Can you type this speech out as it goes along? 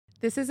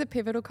This is a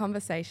Pivotal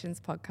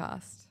Conversations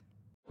podcast.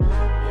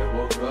 Yeah,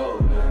 we'll go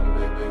then,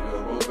 baby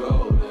girl, we'll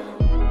go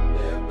then.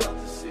 They're about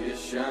to see it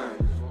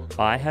shine.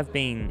 I have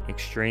been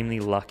extremely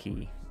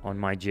lucky on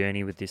my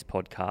journey with this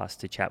podcast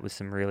to chat with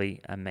some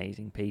really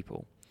amazing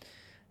people.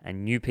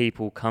 And new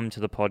people come to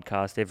the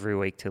podcast every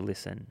week to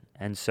listen.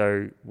 And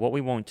so what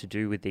we want to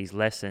do with these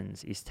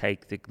lessons is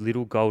take the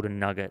little golden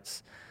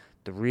nuggets,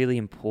 the really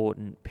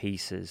important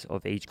pieces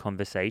of each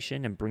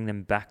conversation, and bring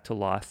them back to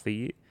life for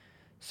you.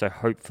 So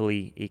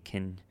hopefully it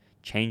can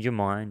change your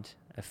mind,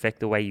 affect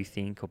the way you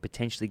think, or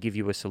potentially give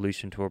you a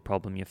solution to a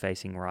problem you're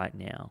facing right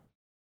now.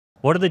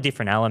 What are the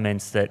different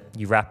elements that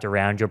you wrapped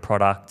around your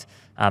product,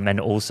 and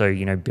also,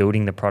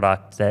 building the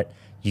product that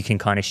you can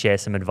kind of share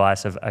some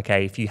advice of,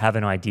 okay, if you have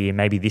an idea,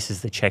 maybe this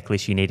is the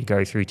checklist you need to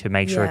go through to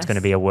make sure it's going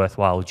to be a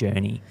worthwhile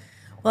journey?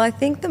 Well, I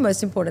think the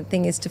most important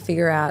thing is to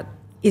figure out,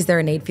 is there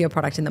a need for your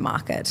product in the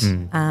market?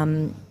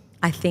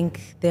 I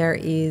think there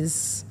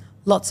is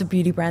lots of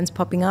beauty brands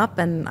popping up,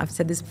 and I've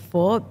said this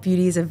before,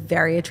 beauty is a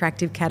very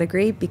attractive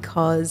category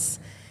because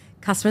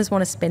customers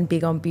want to spend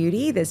big on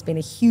beauty. There's been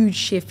a huge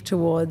shift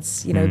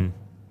towards,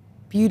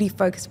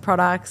 beauty-focused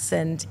products,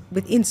 and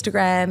with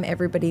Instagram,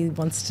 everybody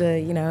wants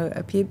to,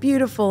 appear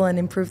beautiful and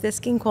improve their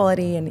skin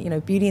quality,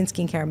 and, beauty and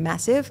skincare are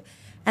massive,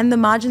 and the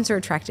margins are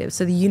attractive.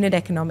 So the unit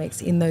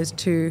economics in those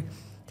two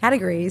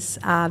categories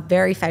are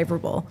very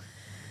favourable.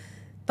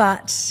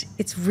 But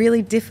it's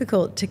really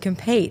difficult to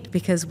compete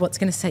because what's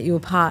going to set you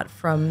apart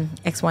from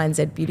X, Y, and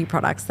Z beauty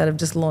products that have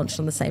just launched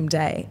on the same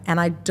day? And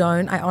I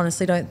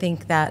honestly don't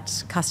think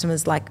that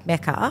customers like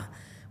Mecca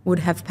would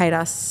have paid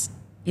us,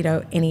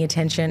 any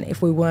attention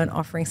if we weren't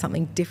offering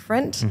something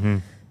different. Mm-hmm.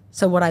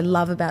 So what I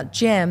love about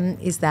Gem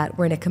is that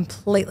we're in a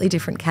completely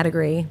different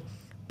category,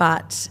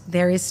 but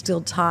there is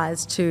still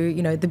ties to,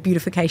 the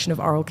beautification of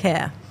oral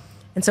care.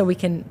 And so we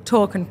can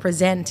talk and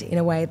present in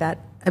a way that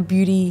a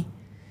beauty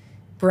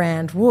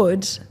brand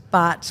would,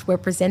 but we're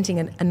presenting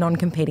a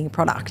non-competing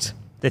product.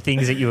 The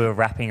things that you were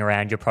wrapping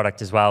around your product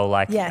as well,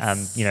 like,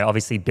 yes.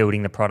 Obviously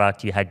building the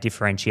product, you had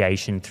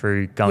differentiation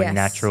through going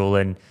natural,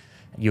 and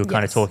you were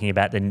kind of talking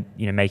about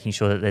making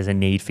sure that there's a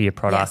need for your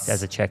product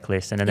as a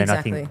checklist. And then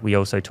Exactly. I think we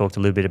also talked a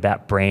little bit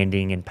about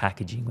branding and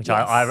packaging, which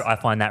I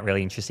find that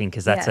really interesting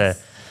because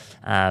that's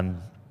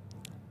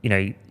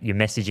your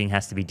messaging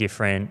has to be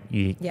different.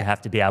 You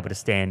have to be able to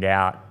stand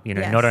out,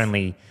 not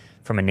only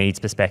from a needs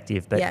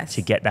perspective, but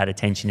to get that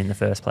attention in the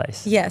first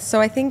place. Yes.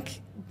 So I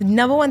think the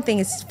number one thing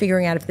is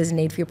figuring out if there's a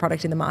need for your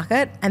product in the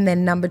market. And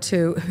then number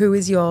two, who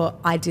is your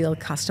ideal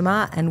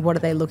customer and what are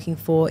they looking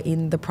for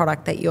in the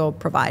product that you're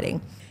providing?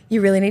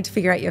 You really need to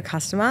figure out your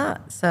customer.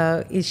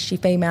 So is she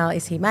female?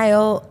 Is he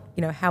male?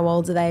 How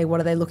old are they? What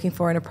are they looking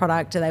for in a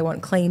product? Do they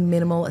want clean,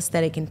 minimal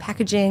aesthetic in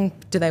packaging?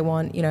 Do they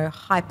want,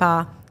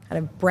 hyper kind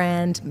of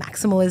brand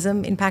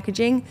maximalism in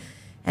packaging?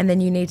 And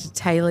then you need to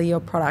tailor your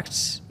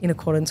product in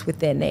accordance with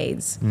their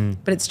needs.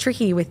 But it's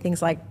tricky with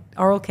things like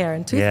oral care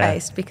and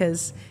toothpaste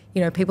because,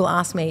 people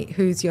ask me,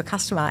 who's your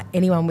customer?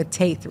 Anyone with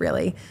teeth,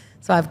 really.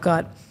 So I've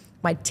got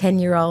my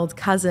 10-year-old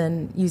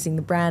cousin using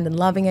the brand and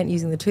loving it,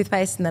 using the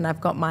toothpaste, and then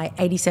I've got my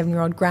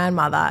 87-year-old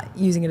grandmother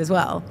using it as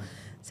well.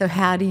 So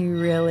how do you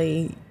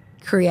really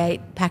create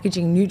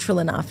packaging neutral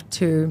enough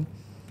to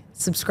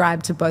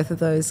subscribe to both of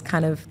those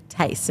kind of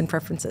tastes and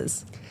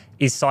preferences?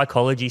 Is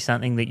psychology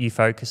something that you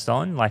focused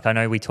on? Like, I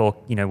know we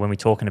talk, when we're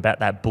talking about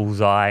that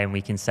bullseye and we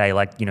can say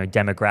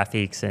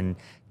demographics and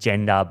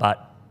gender,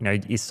 but,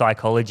 is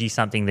psychology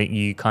something that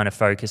you kind of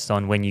focused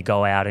on when you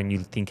go out and you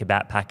think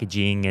about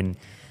packaging and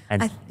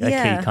a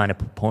key kind of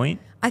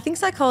point? I think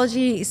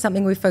psychology is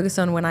something we focus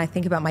on when I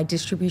think about my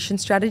distribution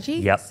strategy.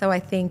 Yep. So I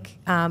think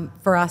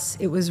for us,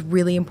 it was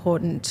really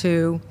important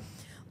to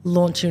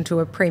launch into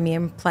a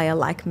premium player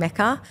like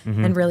Mecca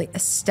and really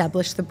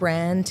establish the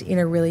brand in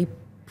a really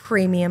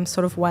premium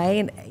sort of way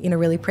and in a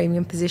really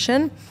premium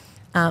position.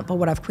 But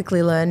what I've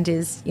quickly learned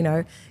is,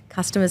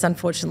 customers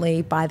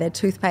unfortunately buy their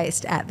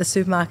toothpaste at the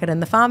supermarket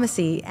and the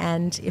pharmacy,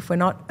 and if we're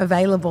not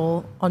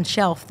available on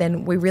shelf,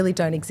 then we really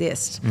don't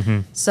exist.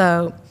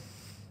 So,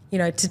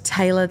 to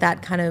tailor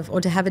that kind of,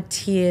 or to have a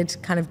tiered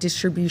kind of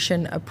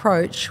distribution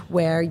approach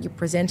where you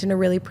present in a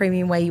really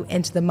premium way, you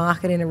enter the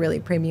market in a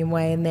really premium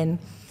way, and then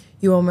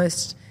you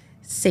almost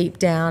seep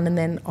down and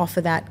then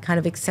offer that kind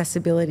of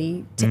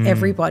accessibility to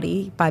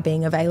everybody by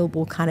being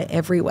available kind of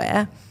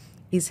everywhere,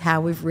 is how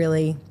we've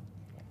really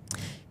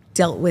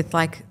dealt with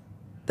like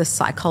the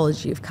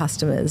psychology of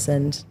customers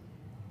and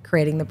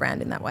creating the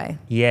brand in that way.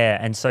 Yeah.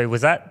 And so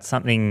was that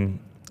something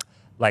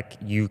like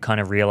you kind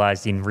of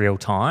realized in real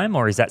time,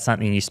 or is that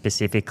something you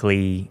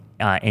specifically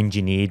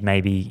engineered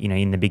maybe,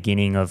 in the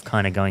beginning of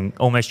kind of going,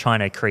 almost trying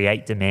to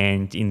create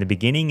demand in the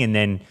beginning, and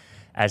then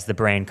as the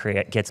brand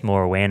gets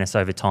more awareness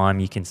over time,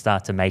 you can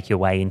start to make your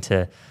way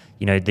into,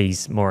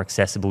 these more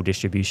accessible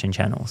distribution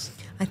channels?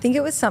 I think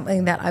it was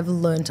something that I've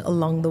learned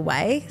along the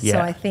way. Yeah. So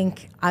I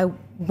think I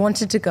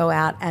wanted to go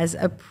out as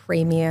a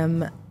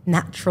premium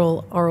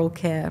natural oral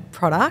care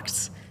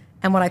product.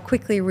 And what I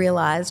quickly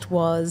realized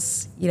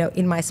was,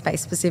 in my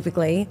space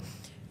specifically,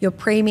 you're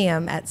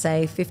premium at,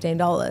 say,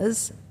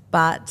 $15,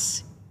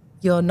 but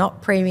you're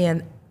not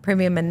premium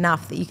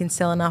enough that you can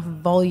sell enough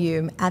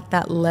volume at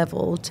that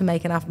level to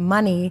make enough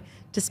money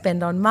to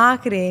spend on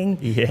marketing.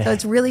 Yeah. So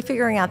it's really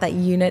figuring out that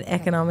unit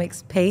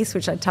economics piece,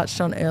 which I touched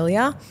on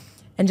earlier,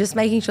 and just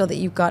making sure that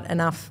you've got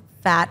enough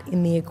fat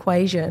in the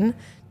equation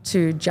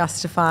to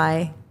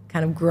justify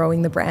kind of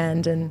growing the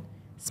brand and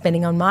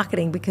spending on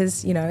marketing,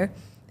 because, you know,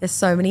 there's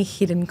so many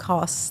hidden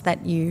costs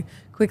that you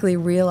quickly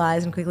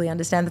realize and quickly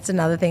understand. That's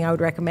another thing I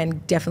would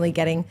recommend, definitely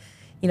getting,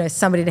 you know,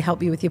 somebody to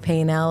help you with your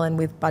P&L and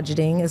with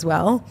budgeting as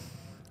well.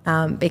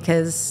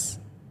 Because,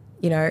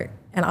 you know,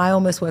 and I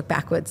almost work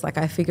backwards. Like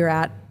I figure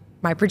out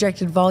my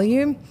projected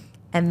volume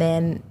and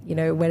then, you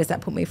know, where does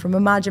that put me from a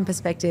margin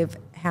perspective?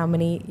 How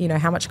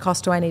much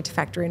cost do I need to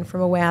factor in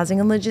from a warehousing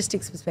and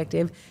logistics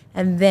perspective?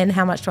 And then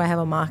how much do I have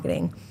on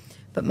marketing?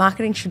 But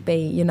marketing should be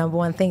your number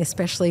one thing,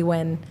 especially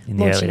when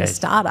launching a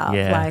startup.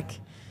 Yeah. Like,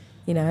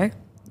 you know,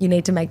 you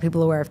need to make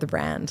people aware of the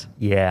brand.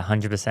 Yeah,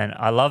 100%.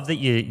 I love that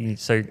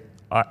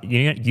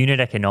unit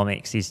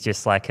economics is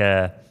just like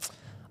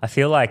I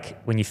feel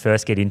like when you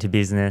first get into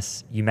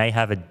business, you may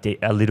have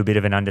a little bit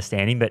of an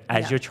understanding, but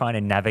as you're trying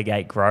to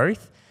navigate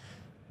growth,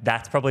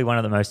 that's probably one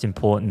of the most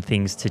important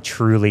things to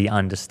truly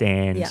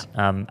understand. Yeah.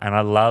 And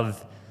I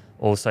love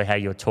also how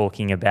you're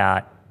talking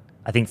about,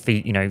 I think for,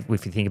 you know,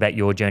 if you think about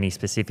your journey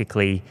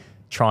specifically,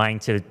 trying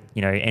to,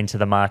 you know, enter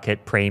the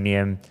market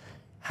premium,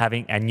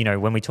 and, you know,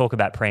 when we talk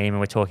about premium,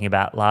 we're talking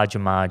about larger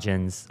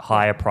margins,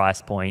 higher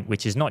price point,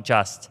 which is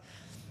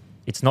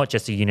it's not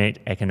just a unit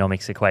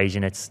economics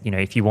equation. It's, you know,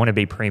 if you want to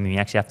be premium, you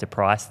actually have to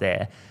price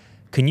there.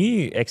 Can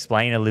you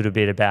explain a little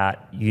bit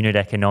about unit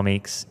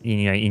economics,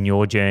 you know, in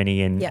your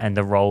journey and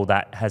the role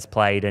that has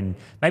played, and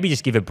maybe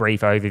just give a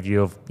brief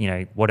overview of, you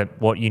know,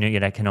 what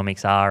unit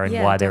economics are and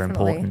why they're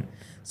important?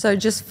 So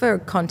just for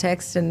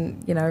context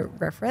and, you know,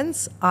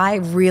 reference, I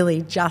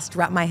really just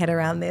wrapped my head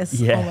around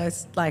this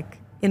almost like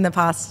in the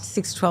past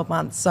 6 to 12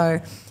 months. So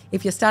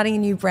if you're starting a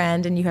new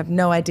brand and you have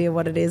no idea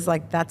what it is,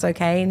 like that's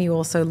okay. And you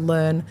also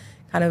learn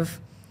kind of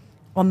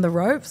on the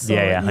ropes, or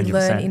you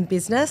learn in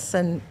business.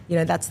 And, you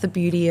know, that's the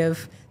beauty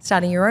of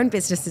starting your own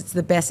business. It's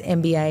the best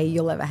MBA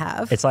you'll ever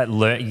have. It's like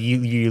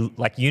you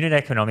like unit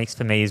economics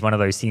for me is one of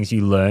those things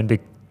you learn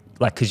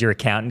because your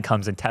accountant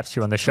comes and taps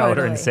you on the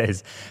shoulder and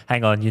says,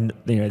 hang on, you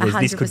know,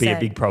 this could be a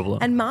big problem.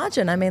 And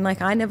margin, I mean,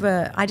 like I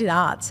did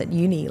arts at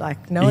uni.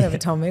 Like no one ever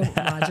told me what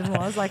margin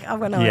was. Like I've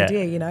got no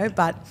idea, you know,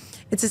 but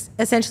it's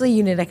essentially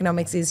unit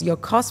economics is your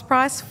cost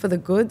price for the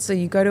goods. So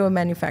you go to a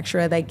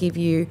manufacturer, they give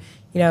you,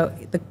 you know,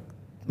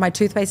 my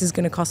toothpaste is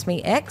going to cost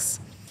me X.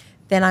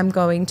 Then I'm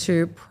going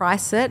to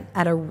price it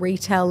at a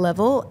retail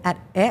level at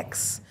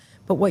X.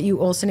 But what you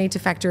also need to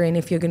factor in,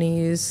 if you're going to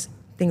use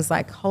things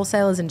like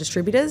wholesalers and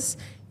distributors,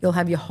 you'll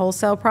have your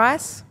wholesale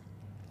price,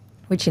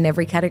 which in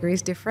every category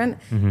is different.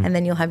 Mm-hmm. And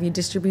then you'll have your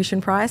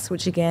distribution price,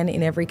 which again,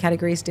 in every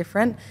category is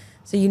different.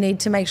 So you need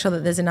to make sure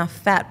that there's enough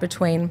fat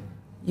between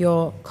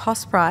your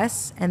cost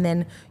price and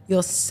then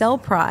your sell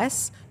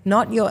price,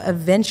 not your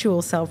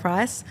eventual sell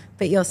price,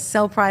 but your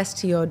sell price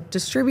to your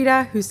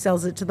distributor who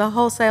sells it to the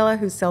wholesaler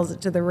who sells it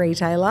to the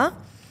retailer.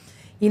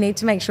 You need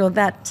to make sure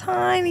that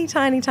tiny,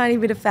 tiny, tiny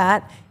bit of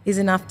fat is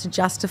enough to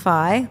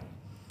justify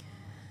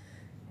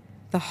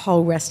the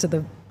whole rest of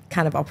the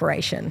kind of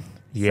operation.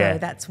 Yeah. So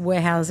that's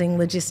warehousing,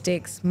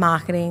 logistics,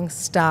 marketing,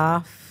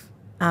 staff,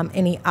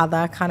 any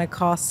other kind of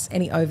costs,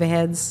 any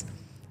overheads.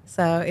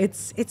 So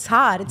it's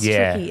hard. It's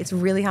tricky. It's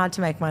really hard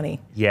to make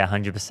money. Yeah,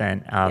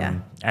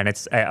 100%. And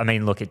it's, I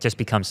mean, look, it just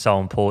becomes so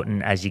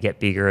important as you get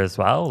bigger as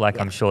well. Like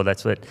I'm sure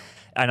that's what,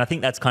 and I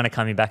think that's kind of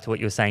coming back to what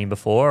you were saying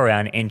before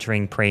around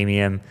entering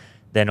premium.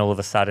 Then all of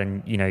a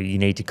sudden, you know, you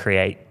need to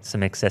create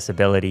some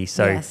accessibility.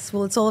 So yes,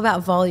 well, it's all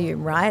about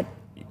volume, right?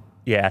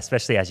 Yeah,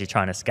 especially as you're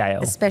trying to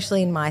scale.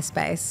 Especially in my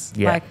space.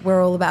 Yeah. Like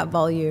we're all about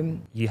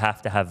volume. You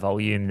have to have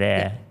volume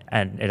there.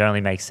 And it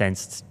only makes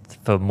sense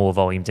for more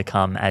volume to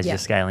come as you're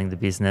scaling the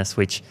business,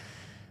 which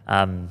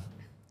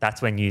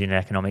that's when unit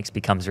economics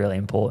becomes really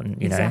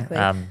important, you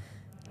know.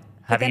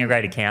 Having a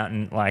great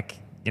accountant, like,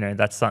 you know,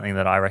 that's something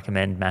that I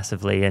recommend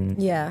massively.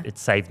 And it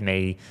saved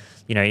me,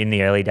 you know, in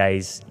the early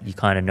days, you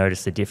kind of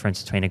notice the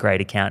difference between a great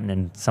accountant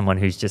and someone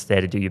who's just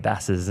there to do your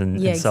BASs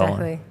and so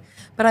on.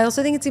 But I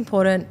also think it's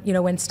important, you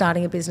know, when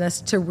starting a business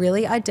to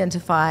really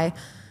identify,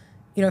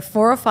 you know,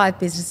 4 or 5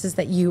 businesses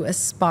that you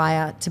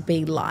aspire to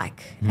be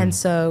like. And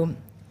so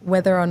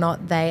whether or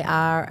not they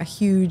are a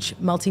huge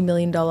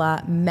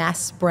multi-million-dollar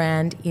mass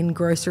brand in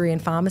grocery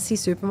and pharmacy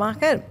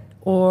supermarket,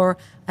 or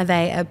are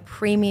they a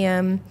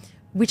premium,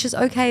 which is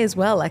okay as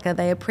well. Like, are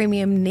they a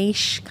premium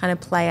niche kind of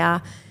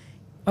player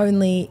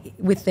only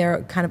with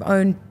their kind of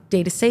own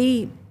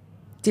D2C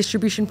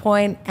distribution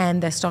point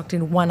and they're stocked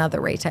in one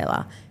other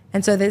retailer?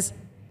 And so there's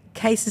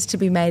cases to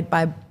be made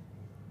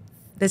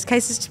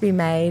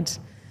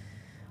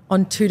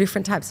on 2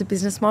 different types of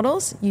business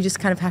models. You just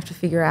kind of have to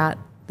figure out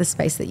the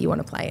space that you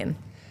want to play in.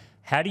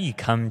 How do you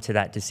come to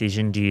that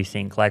decision, do you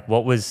think? Like,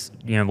 what was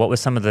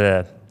some of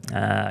the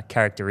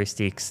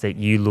characteristics that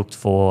you looked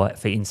for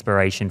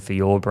inspiration for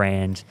your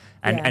brand?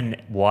 And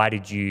how do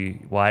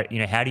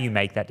you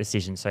make that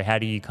decision? So how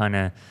do you kind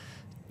of,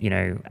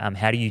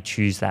 how do you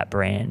choose that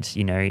brand?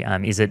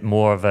 Is it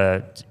more of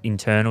a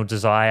internal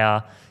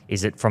desire?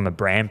 Is it from a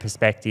brand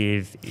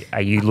perspective?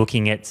 Are you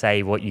looking at,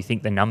 say, what you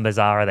think the numbers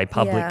are? Are they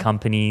public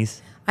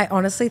companies? I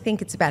honestly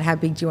think it's about how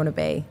big do you want to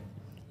be.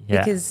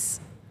 Yeah.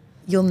 Because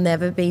you'll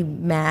never be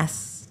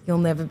mass, you'll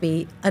never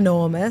be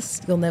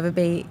enormous, you'll never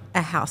be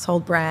a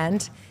household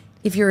brand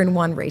if you're in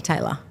one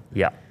retailer.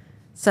 Yeah.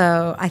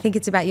 So I think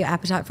it's about your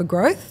appetite for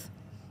growth.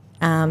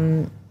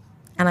 And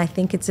I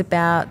think it's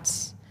about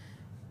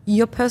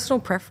your personal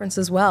preference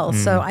as well.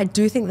 So I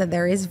do think that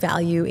there is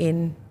value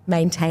in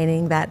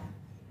maintaining that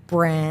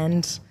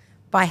brand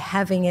by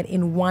having it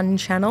in one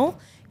channel.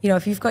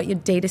 If you've got your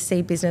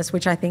D2C business,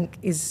 which I think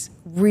is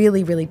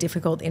really, really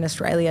difficult in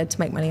Australia to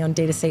make money on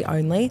D2C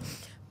only,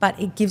 but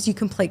it gives you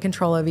complete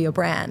control over your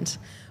brand.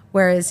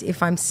 Whereas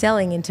if I'm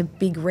selling into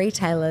big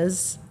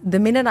retailers, the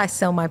minute I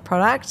sell my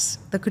product,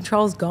 the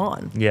control's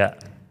gone. Yeah.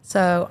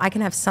 So I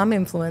can have some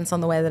influence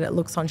on the way that it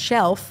looks on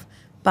shelf,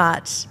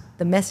 but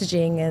the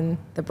messaging and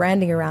the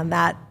branding around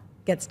that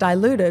gets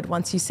diluted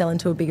once you sell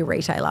into a bigger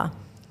retailer.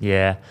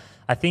 Yeah.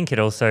 I think it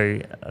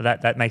also,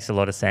 that makes a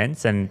lot of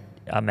sense. And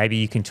maybe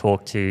you can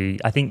talk to,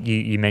 I think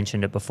you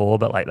mentioned it before,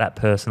 but like that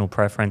personal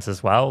preference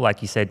as well.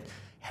 Like you said,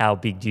 how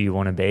big do you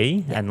want to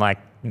be? Yeah. And like,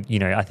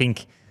 I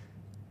think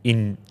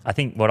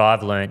what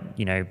I've learned,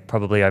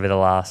 probably over the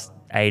last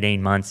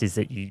 18 months is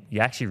that you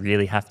actually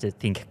really have to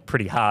think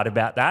pretty hard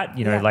about that,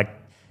 like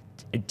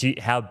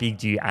how big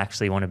do you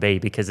actually want to be?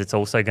 Because it's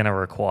also going to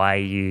require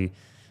you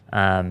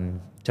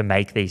to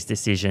make these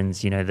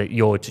decisions, that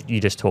you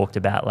just talked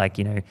about, like,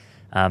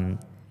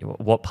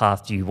 what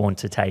path do you want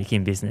to take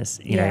in business?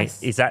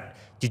 Yes.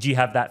 Did you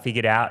have that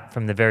figured out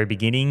from the very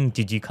beginning?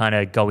 Did you kind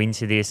of go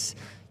into this,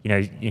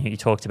 you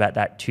talked about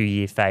that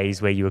 2-year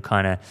phase where you were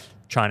kind of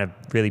trying to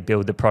really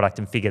build the product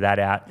and figure that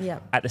out. Yeah.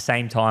 At the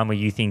same time, were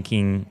you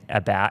thinking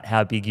about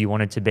how big you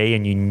wanted to be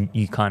and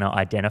you kind of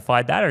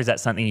identified that, or is that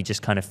something you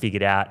just kind of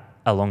figured out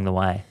along the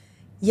way?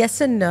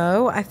 Yes and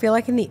no. I feel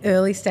like in the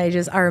early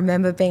stages, I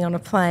remember being on a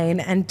plane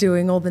and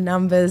doing all the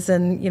numbers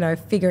and,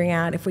 figuring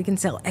out if we can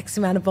sell X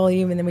amount of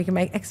volume and then we can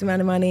make X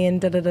amount of money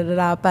and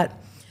da-da-da-da-da. But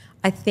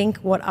I think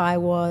what I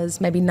was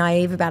maybe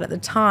naive about at the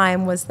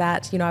time was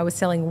that, I was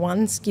selling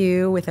one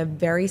SKU with a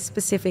very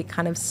specific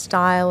kind of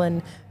style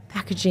and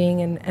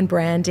packaging and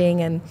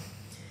branding. And,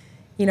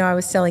 I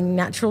was selling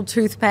natural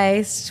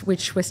toothpaste,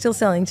 which we're still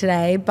selling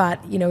today,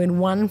 but, in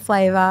one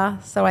flavour.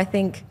 So I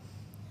think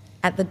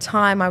at the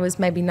time I was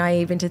maybe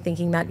naive into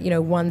thinking that,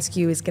 one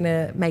SKU is going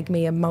to make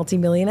me a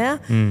multimillionaire.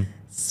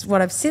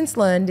 What I've since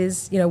learned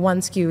is,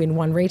 one SKU in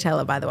one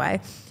retailer, by the way.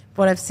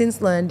 What I've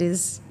since learned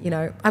is,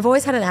 I've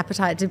always had an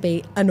appetite to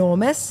be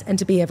enormous and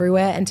to be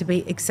everywhere and to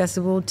be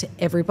accessible to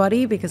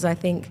everybody, because I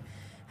think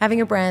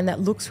having a brand that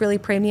looks really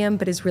premium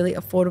but is really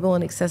affordable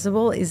and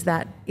accessible is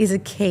a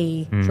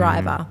key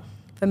driver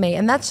for me.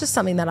 And that's just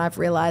something that I've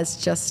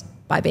realised just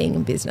by being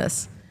in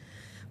business.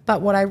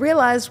 But what I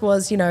realised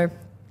was,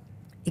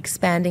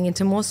 expanding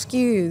into more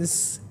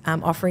SKUs,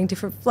 offering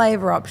different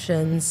flavour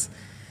options,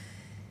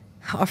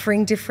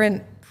 offering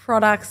different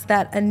products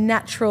that a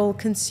natural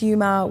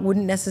consumer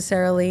wouldn't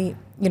necessarily,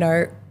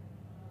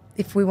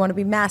 if we want to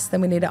be mass,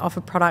 then we need to offer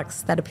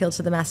products that appeal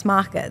to the mass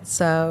market.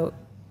 So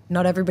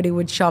not everybody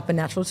would shop a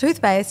natural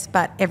toothpaste,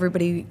 but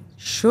everybody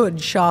should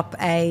shop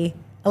a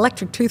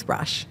electric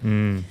toothbrush.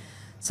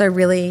 So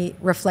really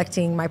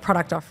reflecting my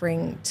product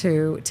offering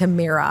to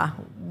mirror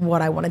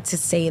what I wanted to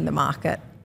see in the market.